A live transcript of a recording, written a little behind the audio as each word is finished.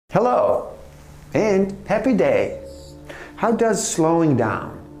Hello and happy day. How does slowing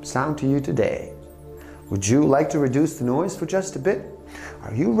down sound to you today? Would you like to reduce the noise for just a bit?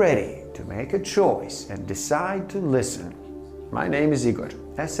 Are you ready to make a choice and decide to listen? My name is Igor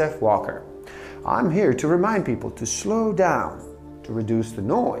S.F. Walker. I'm here to remind people to slow down, to reduce the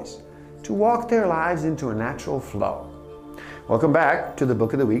noise, to walk their lives into a natural flow. Welcome back to the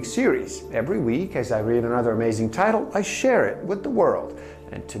Book of the Week series. Every week, as I read another amazing title, I share it with the world.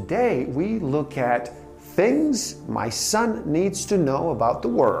 And today we look at Things My Son Needs to Know About the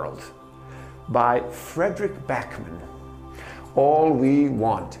World by Fredrik Backman. All we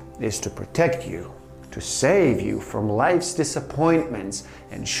want is to protect you, to save you from life's disappointments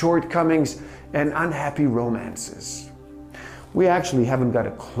and shortcomings and unhappy romances. We actually haven't got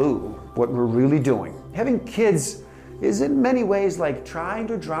a clue what we're really doing. Having kids is in many ways like trying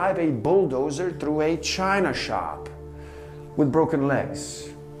to drive a bulldozer through a china shop with broken legs,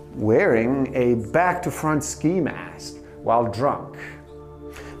 wearing a back-to-front ski mask while drunk.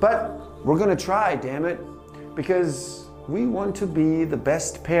 But we're gonna try, damn it, because we want to be the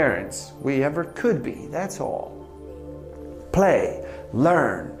best parents we ever could be, that's all. Play,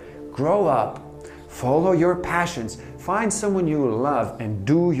 learn, grow up, follow your passions, find someone you love and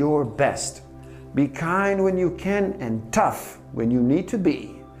do your best. Be kind when you can and tough when you need to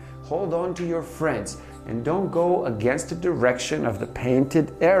be. Hold on to your friends and don't go against the direction of the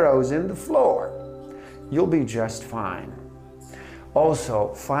painted arrows in the floor. You'll be just fine.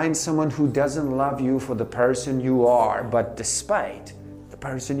 Also, find someone who doesn't love you for the person you are, but despite the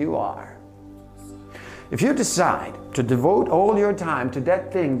person you are. If you decide to devote all your time to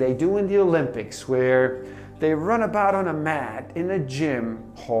that thing they do in the Olympics where they run about on a mat in a gym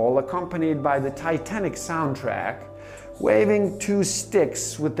hall accompanied by the Titanic soundtrack, waving two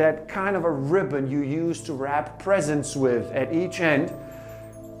sticks with that kind of a ribbon you use to wrap presents with at each end,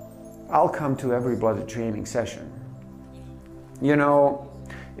 I'll come to every bloody training session. You know,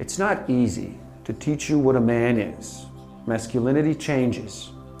 it's not easy to teach you what a man is. Masculinity changes.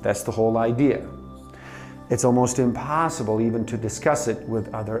 That's the whole idea. It's almost impossible even to discuss it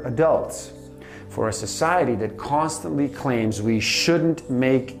with other adults. For a society that constantly claims we shouldn't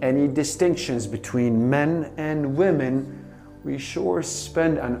make any distinctions between men and women, we sure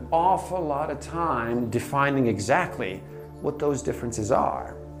spend an awful lot of time defining exactly what those differences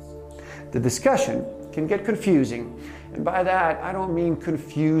are. The discussion can get confusing, and by that I don't mean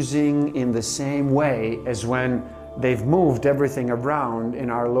confusing in the same way as when they've moved everything around in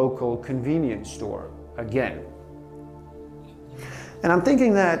our local convenience store again. And I'm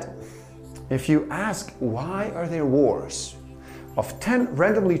thinking that if you ask why are there wars of 10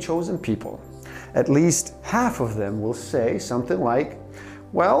 randomly chosen people, at least half of them will say something like,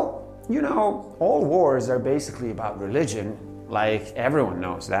 well, you know, all wars are basically about religion, like everyone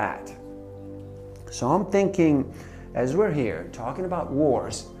knows that. So I'm thinking, as we're here talking about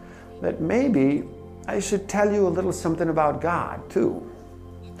wars, that maybe I should tell you a little something about God too.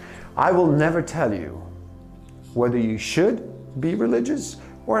 I will never tell you whether you should be religious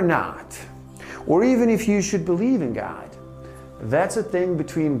or not, or even if you should believe in God. That's a thing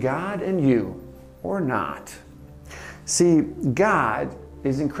between God and you, or not. See, God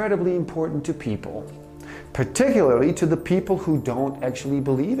is incredibly important to people, particularly to the people who don't actually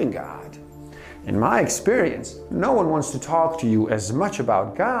believe in God. In my experience, no one wants to talk to you as much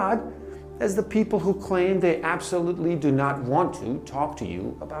about God as the people who claim they absolutely do not want to talk to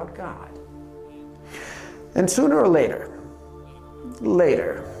you about God. And sooner or later,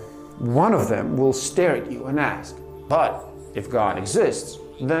 one of them will stare at you and ask, but if God exists,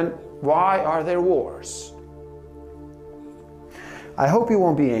 then why are there wars? I hope you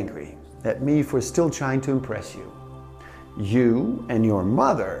won't be angry at me for still trying to impress you. You and your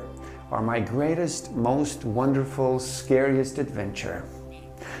mother are my greatest, most wonderful, scariest adventure.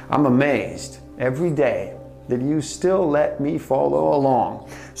 I'm amazed every day that you still let me follow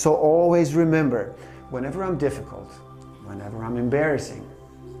along. So always remember, whenever I'm difficult, whenever I'm embarrassing,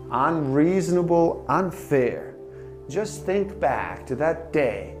 unreasonable, unfair, just think back to that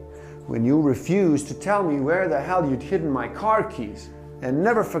day when you refused to tell me where the hell you'd hidden my car keys, and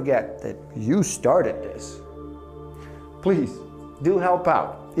never forget that you started this. Please, do help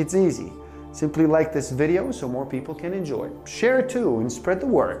out. It's easy. Simply like this video so more people can enjoy it. Share it too and spread the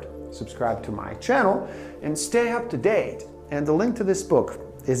word. Subscribe to my channel and stay up to date. And the link to this book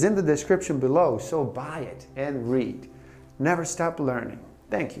is in the description below, so buy it and read. Never stop learning.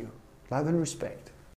 Thank you. Love and respect.